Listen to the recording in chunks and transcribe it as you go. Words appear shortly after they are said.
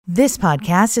This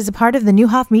podcast is a part of the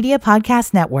Newhoff Media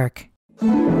Podcast Network.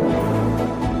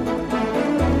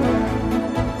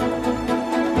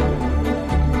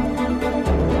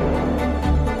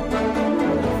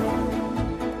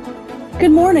 Good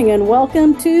morning and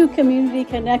welcome to Community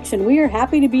Connection. We are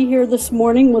happy to be here this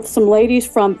morning with some ladies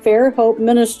from Fair Hope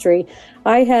Ministry.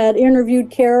 I had interviewed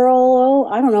Carol,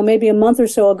 maybe a month or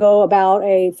so ago about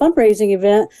a fundraising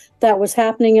event that was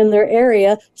happening in their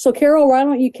area. So Carol, why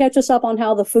don't you catch us up on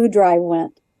how the food drive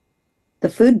went? The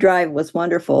food drive was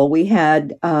wonderful. We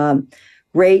had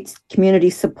great community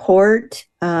support.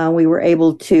 We were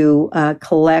able to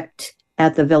collect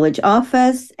at the village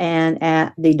office and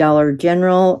at the Dollar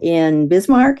General in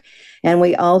Bismarck. And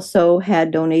we also had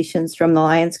donations from the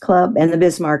Lions Club and the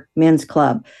Bismarck Men's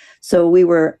Club. So we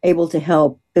were able to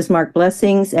help Bismarck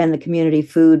Blessings and the Community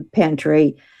Food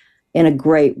Pantry in a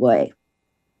great way.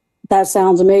 That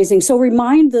sounds amazing. So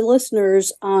remind the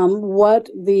listeners what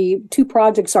the two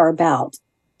projects are about.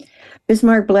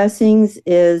 Bismarck Blessings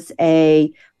is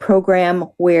a program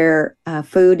where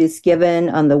food is given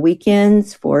on the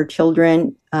weekends for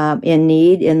children in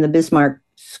need in the Bismarck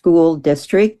School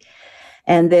District.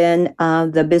 And then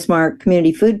the Bismarck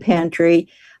Community Food Pantry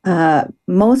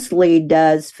mostly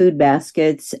does food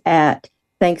baskets at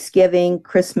Thanksgiving,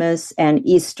 Christmas, and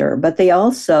Easter. But they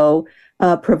also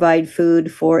provide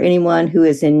food for anyone who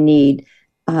is in need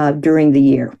during the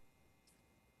year.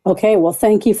 Okay, well,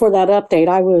 thank you for that update.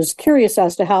 I was curious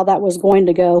as to how that was going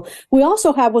to go. We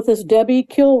also have with us Debbie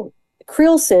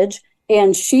Krilsage,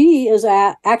 and she's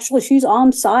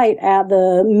on site at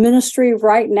the ministry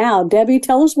right now. Debbie,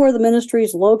 tell us where the ministry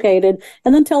is located,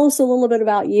 and then tell us a little bit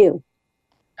about you.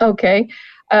 Okay.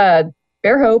 Fair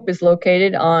Hope is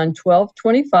located on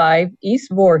 1225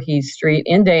 East Voorhees Street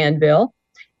in Danville.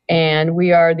 And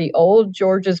we are the old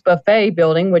George's Buffet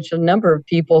building, which a number of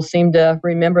people seem to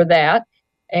remember that.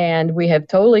 And we have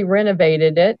totally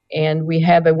renovated it, and we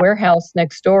have a warehouse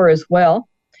next door as well.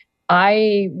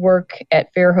 I work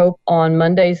at Fair Hope on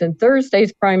Mondays and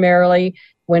Thursdays primarily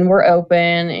when we're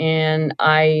open, and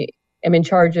I am in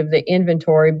charge of the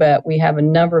inventory, but we have a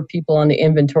number of people on the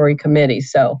inventory committee,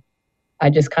 so I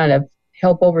just kind of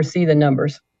help oversee the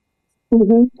numbers.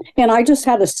 Mm-hmm. And I just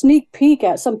had a sneak peek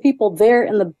at some people there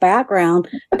in the background.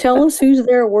 Tell us who's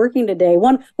there working today.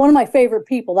 One of my favorite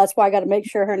people. That's why I got to make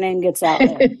sure her name gets out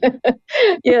there.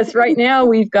 Yes, right now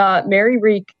we've got Mary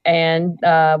Reek and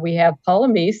we have Paula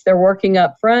Meese. They're working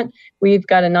up front. We've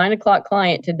got a 9 o'clock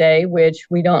client today, which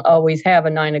we don't always have a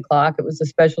 9 o'clock. It was a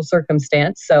special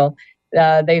circumstance. So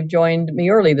they've joined me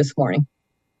early this morning.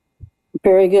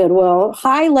 Very good. Well,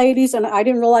 hi, ladies. And I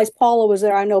didn't realize Paula was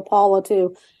there. I know Paula,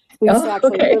 too. We used to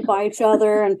actually live by each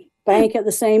other and bank at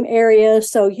the same area.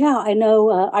 So, yeah, I know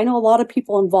a lot of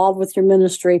people involved with your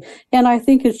ministry. And I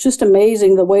think it's just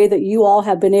amazing the way that you all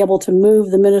have been able to move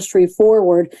the ministry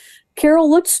forward. Carol,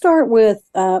 let's start with,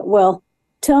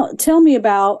 tell me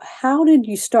about how did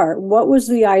you start? What was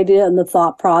the idea and the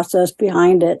thought process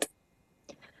behind it?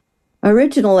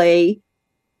 Originally,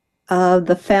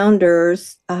 the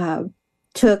founders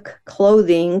took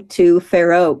clothing to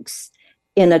Fair Oaks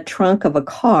in a trunk of a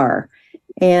car.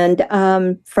 And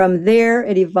from there,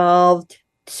 it evolved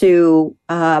to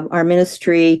our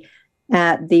ministry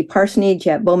at the parsonage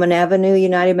at Bowman Avenue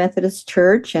United Methodist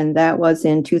Church, and that was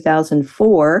in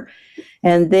 2004.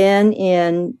 And then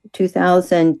in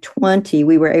 2020,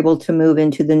 we were able to move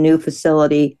into the new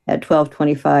facility at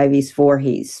 1225 East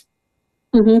Voorhees.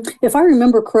 Mm-hmm. If I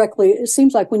remember correctly, it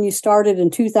seems like when you started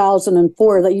in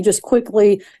 2004 that you just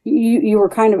quickly, you were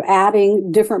kind of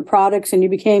adding different products and you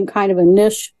became kind of a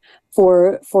niche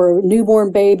for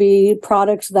newborn baby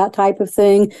products, that type of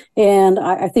thing. And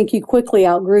I think you quickly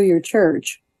outgrew your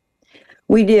church.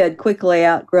 We did quickly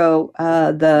outgrow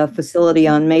the facility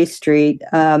on May Street.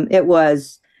 It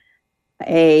was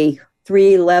a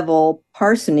 3-level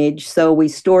parsonage, so we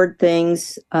stored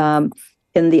things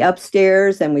in the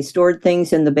upstairs and we stored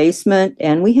things in the basement,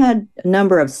 and we had a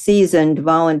number of seasoned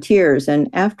volunteers. And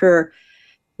after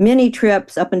many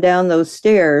trips up and down those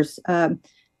stairs,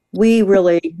 we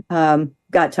really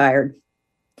got tired.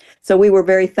 So we were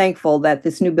very thankful that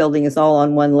this new building is all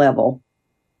on one level.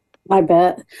 I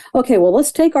bet. Okay, well,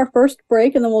 let's take our first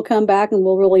break and then we'll come back and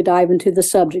we'll really dive into the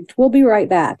subject. We'll be right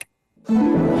back.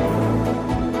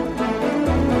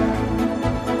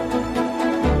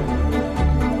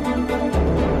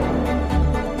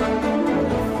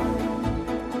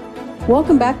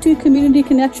 Welcome back to Community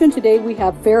Connection. Today we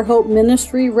have Fairhope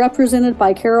Ministry represented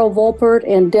by Carol Volpert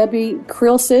and Debbie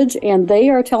Krilsage, and they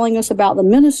are telling us about the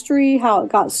ministry, how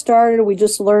it got started. We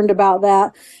just learned about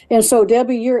that. And so,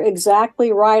 Debbie, you're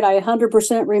exactly right. I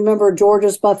 100% remember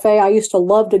George's Buffet. I used to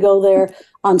love to go there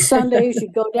on Sundays.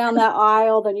 You'd go down that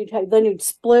aisle, then you'd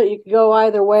split. You could go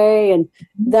either way, and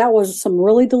that was some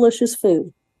really delicious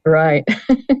food. Right.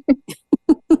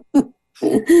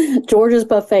 George's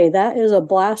Buffet, that is a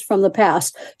blast from the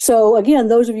past. So again,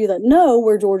 those of you that know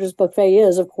where George's Buffet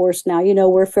is, of course, now you know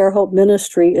where Fairhope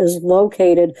Ministry is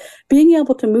located. Being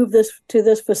able to move this to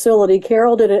this facility,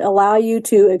 Carol, did it allow you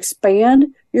to expand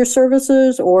your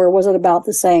services, or was it about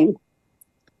the same?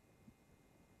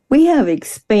 We have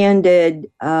expanded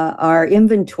our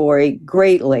inventory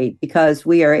greatly because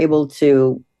we are able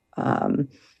to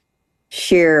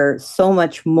share so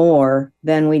much more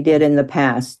than we did in the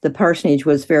past. The parsonage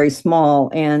was very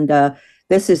small, and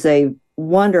this is a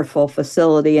wonderful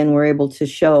facility, and we're able to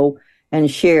show and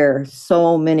share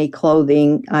so many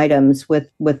clothing items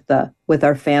with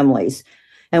our families.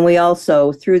 And we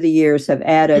also, through the years, have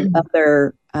added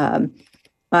other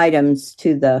items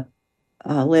to the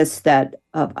list that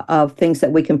of things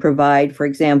that we can provide. For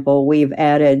example, we've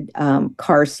added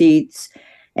car seats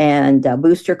and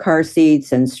booster car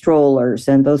seats and strollers.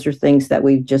 And those are things that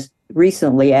we've just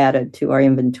recently added to our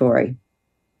inventory.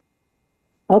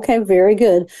 Okay, very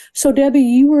good. So, Debbie,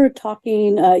 you were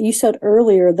talking, you said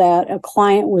earlier that a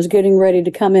client was getting ready to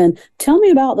come in. Tell me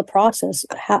about the process.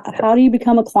 How do you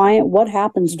become a client? What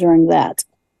happens during that?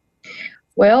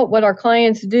 Well, what our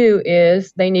clients do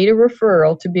is they need a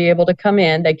referral to be able to come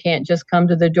in. They can't just come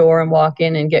to the door and walk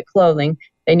in and get clothing.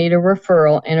 They need a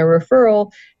referral, and a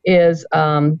referral is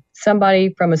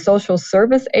somebody from a social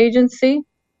service agency,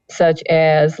 such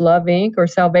as Love Inc. or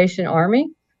Salvation Army,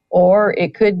 or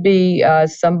it could be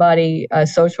somebody, a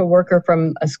social worker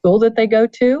from a school that they go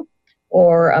to,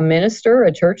 or a minister,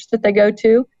 a church that they go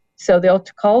to. So they'll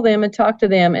call them and talk to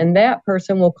them, and that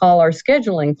person will call our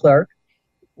scheduling clerk,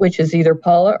 which is either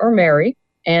Paula or Mary,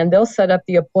 and they'll set up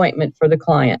the appointment for the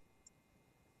client.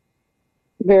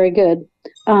 Very good.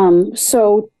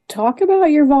 So talk about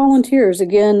your volunteers.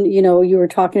 Again, you know, you were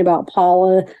talking about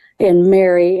Paula and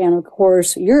Mary, and of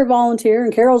course, you're a volunteer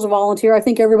and Carol's a volunteer. I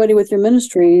think everybody with your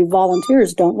ministry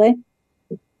volunteers, don't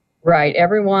they? Right.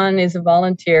 Everyone is a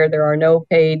volunteer. There are no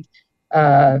paid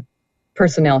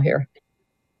personnel here.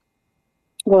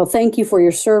 Well, thank you for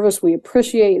your service. We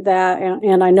appreciate that.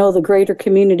 And I know the greater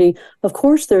community, of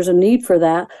course, there's a need for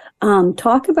that.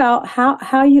 Talk about how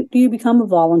do you become a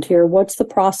volunteer? What's the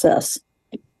process?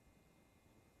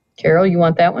 Carol, you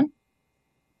want that one?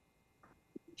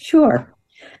 Sure.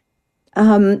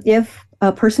 If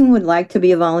a person would like to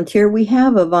be a volunteer, we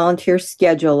have a volunteer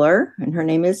scheduler, and her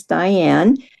name is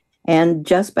Diane. And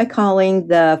just by calling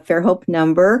the Fairhope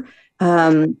number,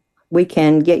 we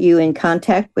can get you in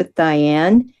contact with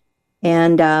Diane.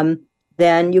 And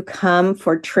then you come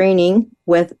for training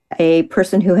with a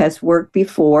person who has worked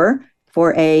before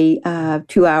for a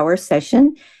 2-hour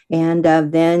session. And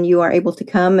then you are able to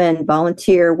come and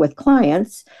volunteer with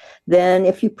clients. Then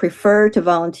if you prefer to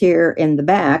volunteer in the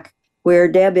back, where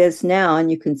Deb is now, and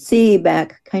you can see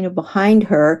back kind of behind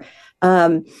her,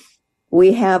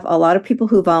 we have a lot of people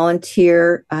who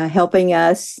volunteer helping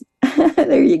us.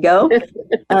 There you go.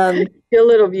 A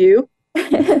little view.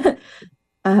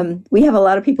 We have a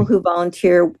lot of people who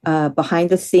volunteer behind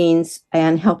the scenes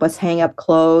and help us hang up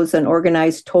clothes and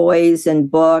organize toys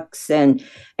and books. And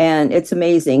it's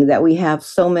amazing that we have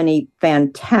so many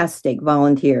fantastic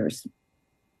volunteers.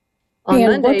 On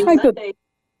and Mondays,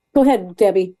 go ahead,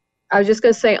 Debbie. I was just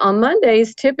going to say, on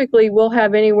Mondays, typically we'll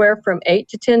have anywhere from 8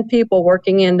 to 10 people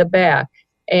working in the back,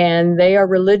 and they are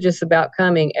religious about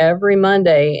coming every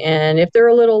Monday. And if they're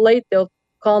a little late, they'll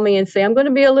call me and say, I'm going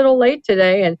to be a little late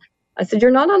today. And I said,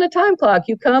 you're not on a time clock.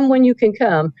 You come when you can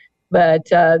come. But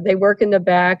they work in the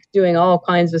back doing all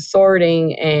kinds of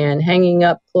sorting and hanging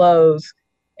up clothes.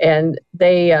 And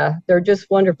they're just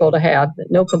wonderful to have.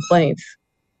 No complaints.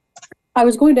 I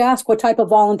was going to ask what type of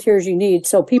volunteers you need.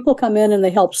 So people come in and they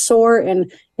help sort and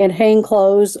hang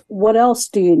clothes. What else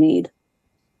do you need?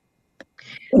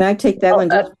 Can I take that one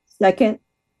just for a second?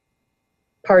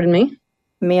 Pardon me?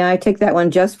 May I take that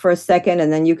one just for a second,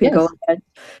 and then you can go ahead?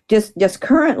 Just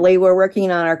currently, we're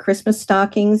working on our Christmas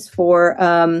stockings for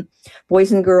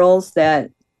boys and girls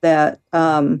that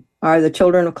are the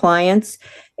children of clients,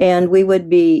 and we would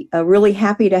be really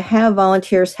happy to have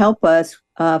volunteers help us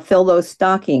fill those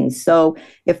stockings. So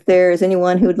if there's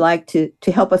anyone who'd like to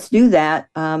help us do that,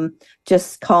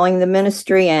 just calling the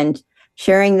ministry and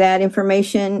sharing that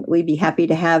information, we'd be happy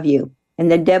to have you. And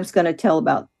then Deb's going to tell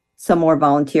about some more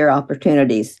volunteer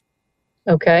opportunities.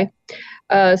 Okay.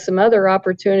 Some other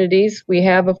opportunities we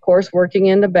have, of course, working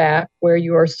in the back where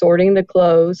you are sorting the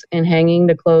clothes and hanging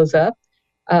the clothes up.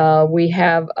 We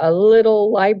have a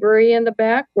little library in the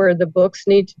back where the books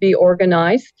need to be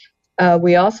organized.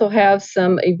 We also have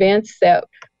some events that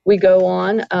we go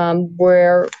on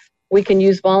where we can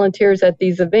use volunteers at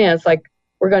these events. Like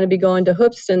we're going to be going to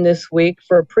Hoopeston this week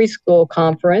for a preschool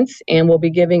conference, and we'll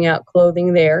be giving out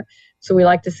clothing there. So we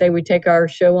like to say we take our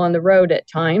show on the road at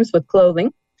times with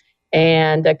clothing.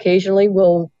 And occasionally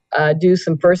we'll do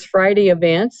some First Friday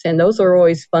events, and those are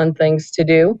always fun things to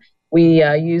do. We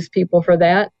use people for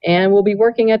that, and we'll be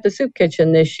working at the soup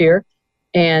kitchen this year,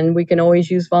 and we can always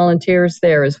use volunteers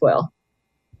there as well.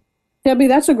 Debbie,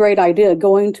 that's a great idea,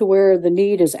 going to where the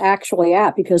need is actually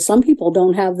at, because some people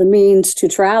don't have the means to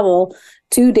travel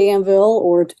to Danville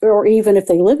or even if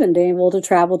they live in Danville to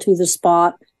travel to the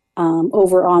spot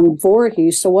over on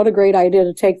Voorhees. So what a great idea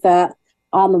to take that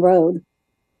on the road.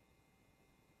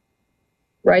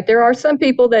 Right. There are some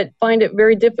people that find it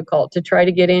very difficult to try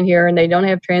to get in here and they don't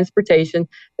have transportation,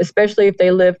 especially if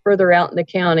they live further out in the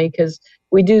county, because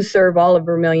we do serve all of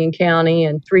Vermilion County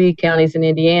and 3 counties in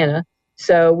Indiana.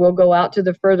 So we'll go out to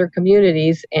the further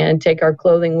communities and take our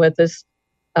clothing with us.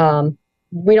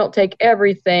 We don't take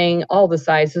everything, all the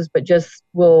sizes, but just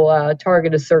we'll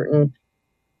target a certain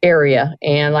area.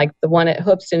 And like the one at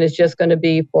Hoopeston is just going to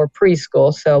be for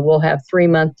preschool. So we'll have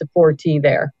 3-month to 4T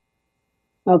there.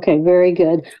 Okay, very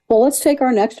good. Well, let's take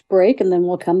our next break and then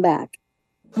we'll come back.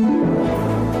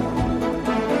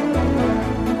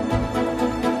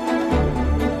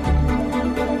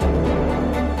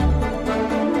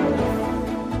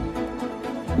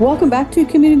 Welcome back to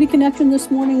Community Connection. This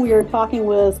morning we are talking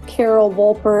with Carol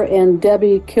Volper and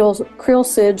Debbie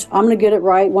Krilsage. I'm going to get it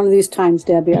right one of these times,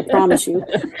 Debbie, I promise you.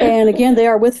 And again, they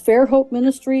are with Fairhope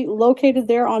Ministry, located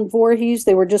there on Voorhees.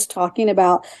 They were just talking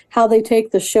about how they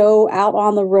take the show out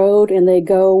on the road and they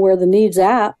go where the need's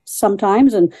at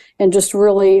sometimes and just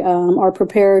really are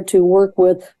prepared to work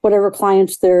with whatever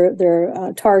clients they're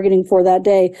targeting for that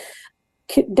day.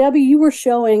 Debbie, you were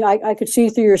showing, I could see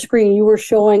through your screen, you were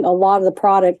showing a lot of the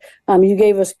product. You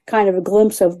gave us kind of a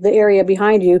glimpse of the area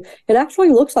behind you. It actually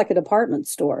looks like a department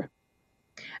store.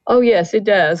 Oh, yes, it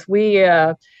does. We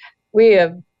have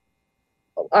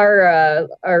our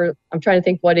I'm trying to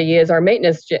think what he is. Our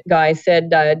maintenance guy said,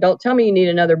 don't tell me you need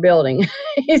another building.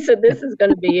 He said, this is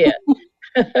going to be it.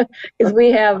 Because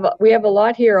we have a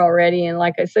lot here already. And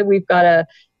like I said, we've got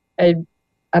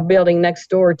a building next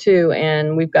door too.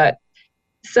 And we've got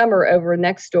summer over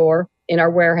next door in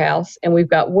our warehouse, and we've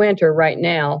got winter right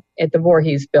now at the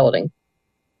Voorhees building.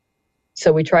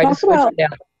 So we try to switch it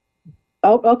out.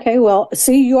 Oh, okay. Well,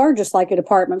 see, you are just like a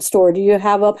department store. Do you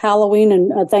have up Halloween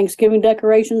and Thanksgiving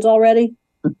decorations already?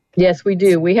 Yes, we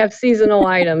do. We have seasonal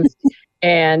items,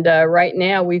 and right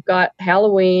now we've got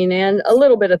Halloween and a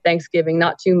little bit of Thanksgiving,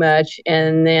 not too much.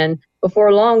 And then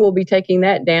before long, we'll be taking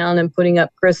that down and putting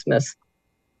up Christmas.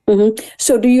 Mm-hmm.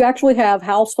 So do you actually have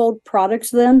household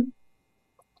products then?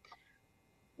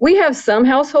 We have some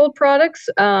household products.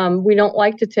 We don't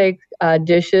like to take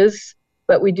dishes,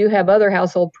 but we do have other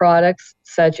household products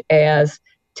such as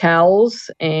towels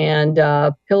and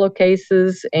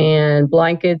pillowcases and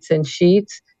blankets and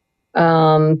sheets,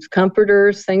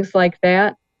 comforters, things like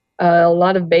that. A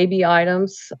lot of baby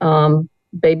items,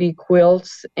 baby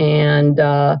quilts and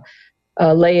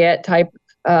layette type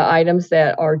items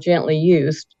that are gently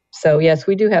used. So yes,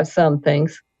 we do have some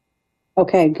things.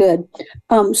 Okay, good.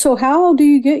 So how do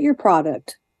you get your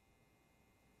product?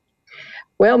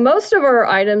 Well, most of our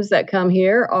items that come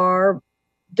here are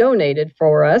donated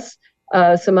for us.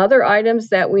 Some other items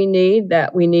that we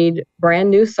need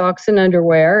brand new socks and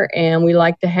underwear, and we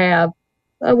like to have,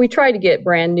 we try to get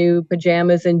brand new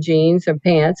pajamas and jeans and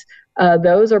pants.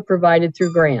 Those are provided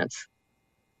through grants.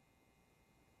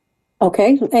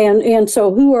 Okay. And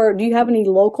so do you have any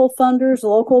local funders,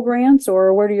 local grants,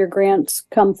 or where do your grants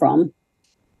come from?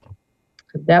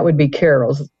 That would be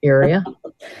Carol's area.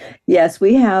 Yes,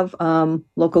 we have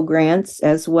local grants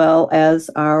as well as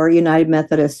our United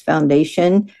Methodist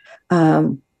Foundation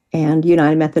and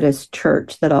United Methodist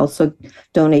Church that also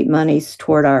donate monies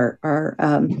toward our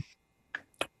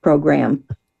program.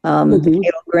 The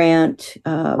Halo Grant,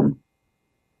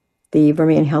 the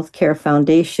Vermilion Healthcare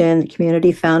Foundation, the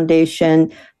Community Foundation,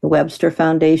 the Webster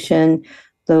Foundation.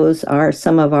 Those are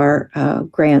some of our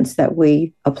grants that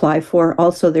we apply for.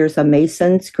 Also, there's a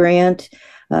Masons grant,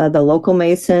 the local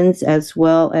Masons, as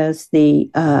well as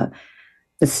the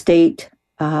state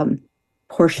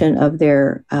portion of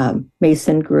their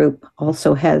Mason group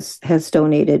also has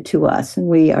donated to us. And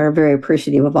we are very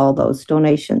appreciative of all those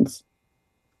donations.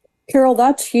 Carol,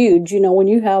 that's huge. When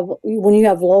you have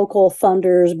local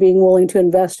funders being willing to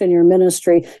invest in your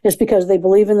ministry, it's because they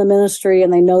believe in the ministry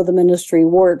and they know the ministry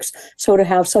works. So to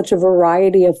have such a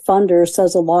variety of funders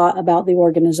says a lot about the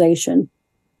organization.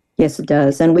 Yes, it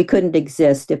does. And we couldn't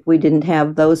exist if we didn't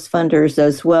have those funders,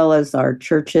 as well as our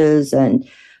churches and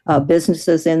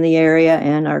businesses in the area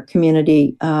and our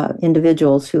community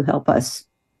individuals who help us.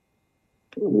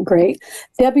 Great.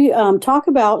 Debbie, talk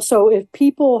about, so if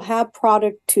people have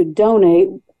product to donate,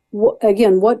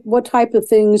 what type of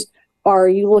things are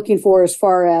you looking for as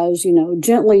far as,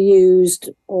 gently used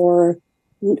or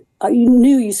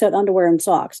you said underwear and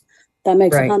socks. That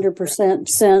makes 100%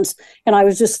 sense. And I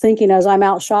was just thinking as I'm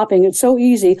out shopping, it's so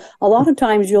easy. A lot of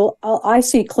times I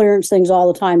see clearance things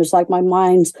all the time. It's like my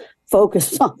mind's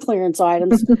focused on clearance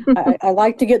items. I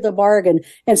like to get the bargain.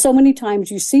 And so many times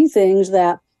you see things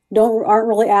that aren't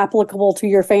really applicable to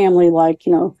your family, like,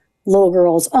 little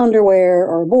girls' underwear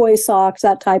or boys' socks,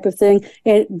 that type of thing.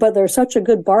 But they're such a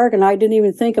good bargain. I didn't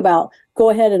even think about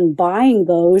go ahead and buying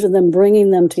those and then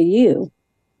bringing them to you.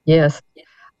 Yes.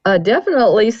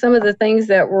 Definitely some of the things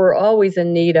that we're always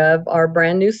in need of are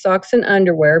brand new socks and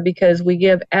underwear, because we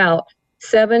give out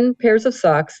 7 pairs of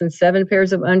socks and 7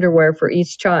 pairs of underwear for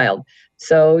each child.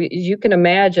 So you can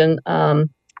imagine,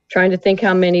 trying to think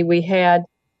how many we had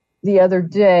the other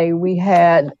day. We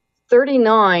had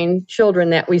 39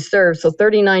 children that we serve. So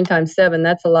 39 times 7,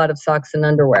 that's a lot of socks and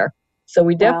underwear. So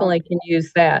we definitely can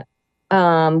use that.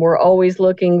 We're always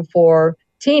looking for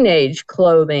teenage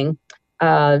clothing.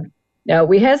 Now,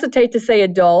 we hesitate to say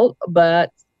adult,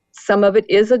 but some of it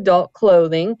is adult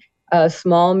clothing,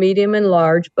 small, medium, and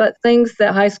large, but things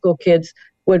that high school kids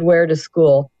would wear to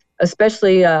school,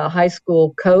 especially high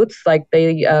school coats, like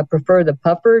they prefer the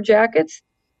puffer jackets,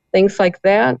 things like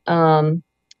that.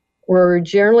 We're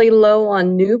generally low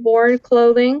on newborn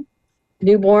clothing,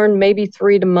 newborn maybe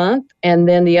 3 a month. And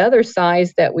then the other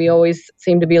size that we always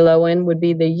seem to be low in would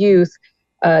be the youth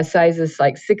sizes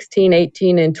like 16,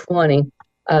 18, and 20.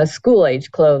 School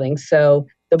age clothing. So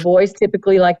the boys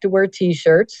typically like to wear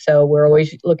t-shirts, so we're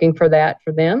always looking for that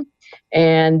for them.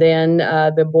 And then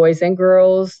the boys and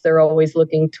girls, they're always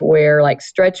looking to wear like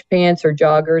stretch pants or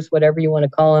joggers, whatever you want to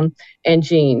call them, and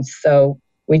jeans. So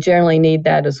we generally need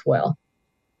that as well.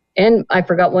 And I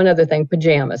forgot one other thing,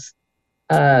 pajamas.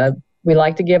 We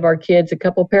like to give our kids a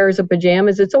couple pairs of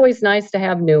pajamas. It's always nice to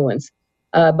have new ones,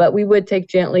 but we would take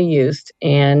gently used.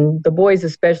 And the boys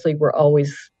especially were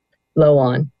always low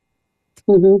on.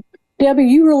 Mm-hmm. Debbie,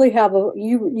 you really have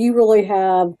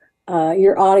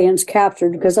your audience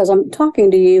captured, because as I'm talking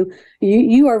to you,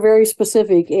 you are very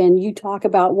specific and you talk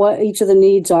about what each of the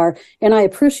needs are, and I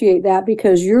appreciate that,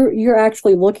 because you're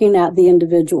actually looking at the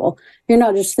individual. You're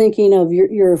not just thinking of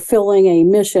you're filling a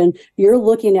mission. You're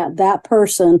looking at that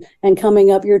person and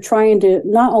coming up. You're trying to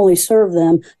not only serve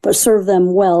them but serve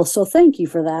them well. So thank you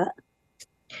for that.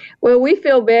 Well, we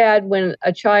feel bad when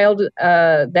a child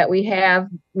that we have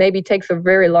maybe takes a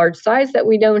very large size that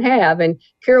we don't have, and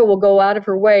Carol will go out of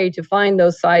her way to find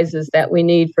those sizes that we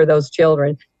need for those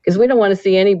children, because we don't want to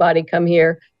see anybody come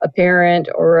here, a parent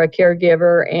or a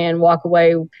caregiver, and walk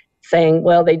away saying,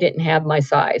 well, they didn't have my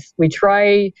size. We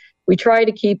try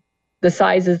to keep the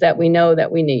sizes that we know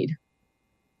that we need.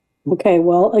 Okay,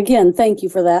 well, again, thank you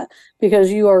for that,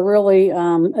 because you are really,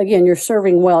 again, you're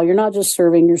serving well. You're not just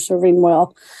serving, you're serving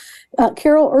well.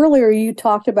 Carol, earlier you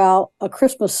talked about a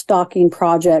Christmas stocking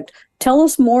project. Tell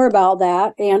us more about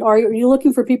that. And are you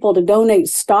looking for people to donate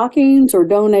stockings or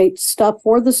donate stuff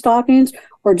for the stockings,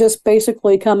 or just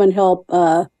basically come and help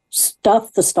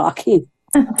stuff the stocking?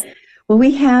 Well,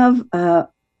 we have a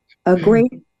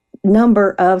great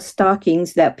number of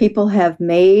stockings that people have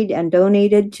made and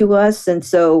donated to us. And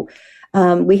so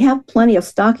we have plenty of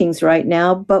stockings right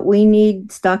now, but we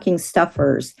need stocking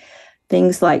stuffers,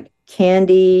 things like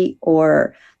candy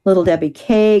or Little Debbie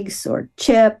cakes or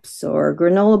chips or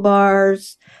granola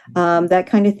bars, that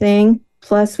kind of thing.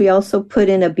 Plus, we also put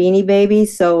in a Beanie Baby,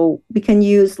 so we can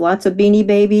use lots of Beanie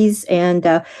Babies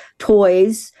and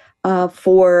toys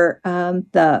for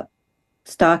the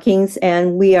stockings.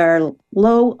 And we are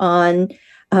low on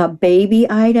baby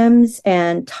items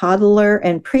and toddler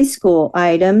and preschool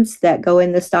items that go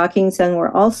in the stockings. And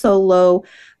we're also low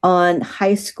on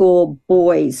high school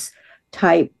boys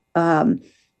type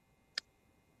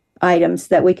items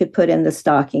that we could put in the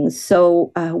stockings.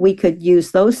 So we could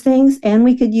use those things, and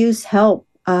we could use help.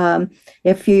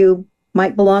 If you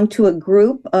might belong to a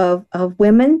group of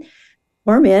women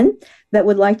or men that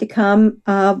would like to come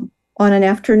on an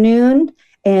afternoon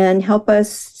and help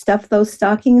us stuff those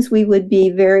stockings, we would be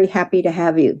very happy to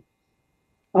have you.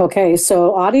 Okay,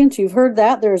 so audience, you've heard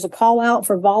that. There's a call out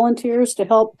for volunteers to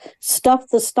help stuff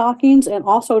the stockings and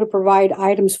also to provide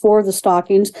items for the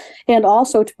stockings and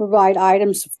also to provide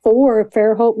items for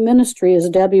Fairhope Ministry, as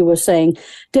Debbie was saying.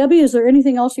 Debbie, is there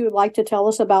anything else you would like to tell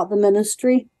us about the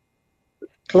ministry?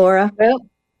 Laura? Well,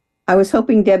 I was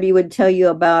hoping Debbie would tell you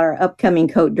about our upcoming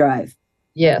coat drive.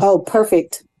 yes. Oh,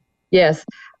 perfect. Yes.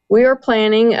 We are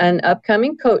planning an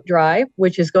upcoming coat drive,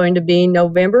 which is going to be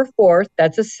November 4th.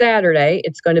 That's a Saturday.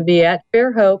 It's going to be at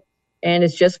Fairhope, and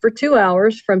it's just for 2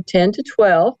 hours from 10 to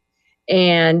 12.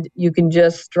 And you can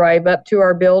just drive up to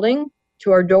our building,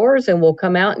 to our doors, and we'll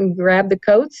come out and grab the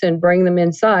coats and bring them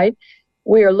inside.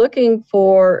 We are looking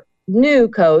for new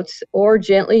coats or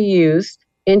gently used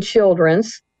in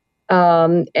children's.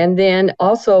 And then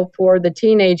also for the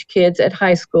teenage kids at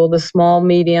high school, the small,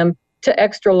 medium to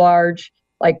extra large,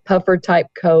 like puffer type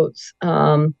coats.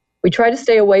 We try to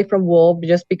stay away from wool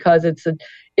just because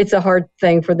it's a hard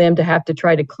thing for them to have to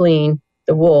try to clean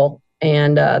the wool.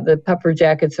 And the puffer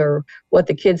jackets are what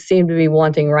the kids seem to be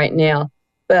wanting right now.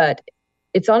 But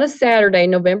it's on a Saturday,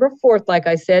 November 4th, like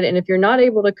I said. And if you're not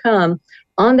able to come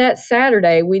on that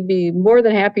Saturday, we'd be more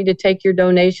than happy to take your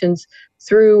donations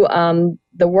through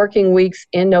the working weeks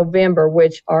in November,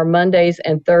 which are Mondays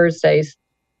and Thursdays.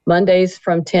 Mondays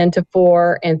from 10 to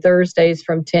 4 and Thursdays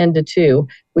from 10 to 2.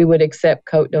 We would accept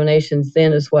coat donations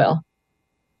then as well.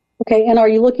 Okay, and are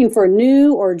you looking for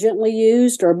new or gently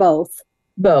used or both?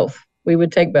 Both. We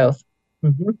would take both.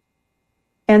 Mm-hmm.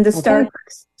 And the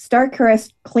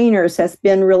StarCrest cleaners has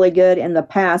been really good in the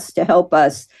past to help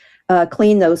us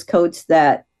clean those coats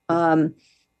that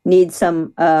need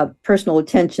some personal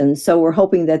attention. So we're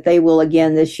hoping that they will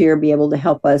again this year be able to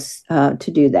help us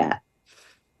to do that.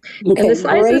 Okay, And the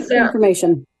sizes great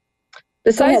information.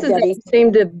 The sizes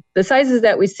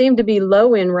that we seem to be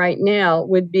low in right now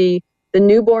would be the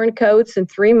newborn coats and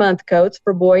 3-month coats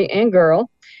for boy and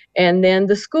girl, and then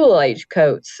the school age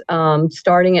coats,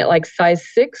 starting at like size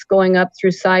 6, going up through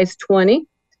size 20,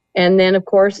 and then of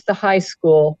course the high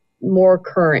school, more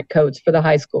current coats for the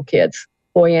high school kids,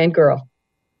 boy and girl.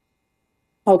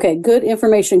 Okay, good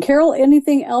information. Carol,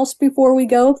 anything else before we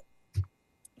go?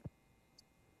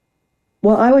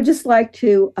 Well, I would just like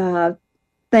to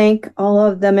thank all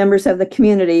of the members of the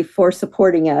community for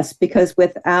supporting us, because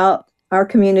without our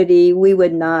community, we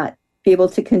would not be able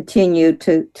to continue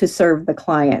to serve the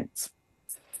clients.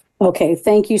 Okay,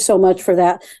 thank you so much for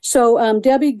that. So,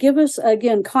 Debbie, give us,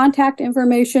 again, contact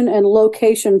information and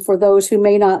location for those who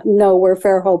may not know where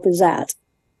Fairhope is at.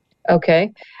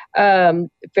 Okay.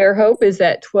 Fairhope is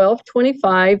at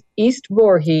 1225 East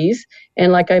Voorhees.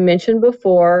 And like I mentioned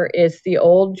before, it's the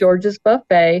old George's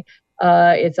Buffet.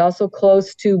 It's also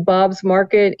close to Bob's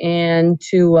Market and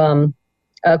to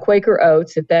Quaker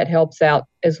Oats, if that helps out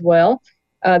as well.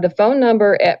 The phone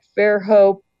number at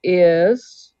Fairhope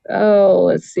is,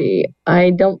 let's see.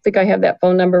 I don't think I have that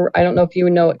phone number. I don't know if you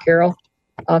know it, Carol,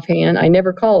 offhand. I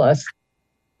never call us.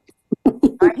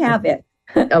 I have it.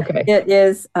 Okay. It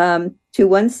is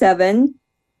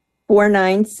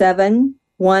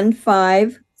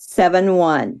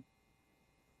 217-497-1571.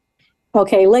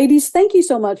 Okay, ladies, thank you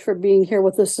so much for being here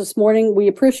with us this morning. We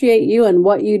appreciate you and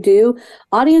what you do.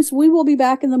 Audience, we will be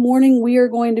back in the morning. We are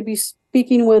going to be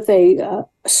speaking with a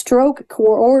stroke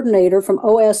coordinator from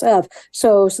OSF.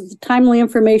 So timely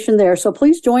information there. So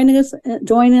please join us in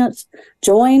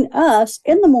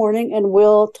the morning, and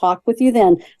we'll talk with you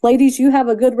then. Ladies, you have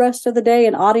a good rest of the day,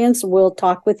 and audience, we'll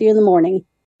talk with you in the morning.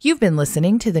 You've been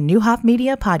listening to the Neuhoff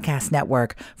Media Podcast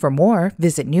Network. For more,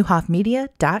 visit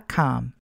neuhoffmedia.com.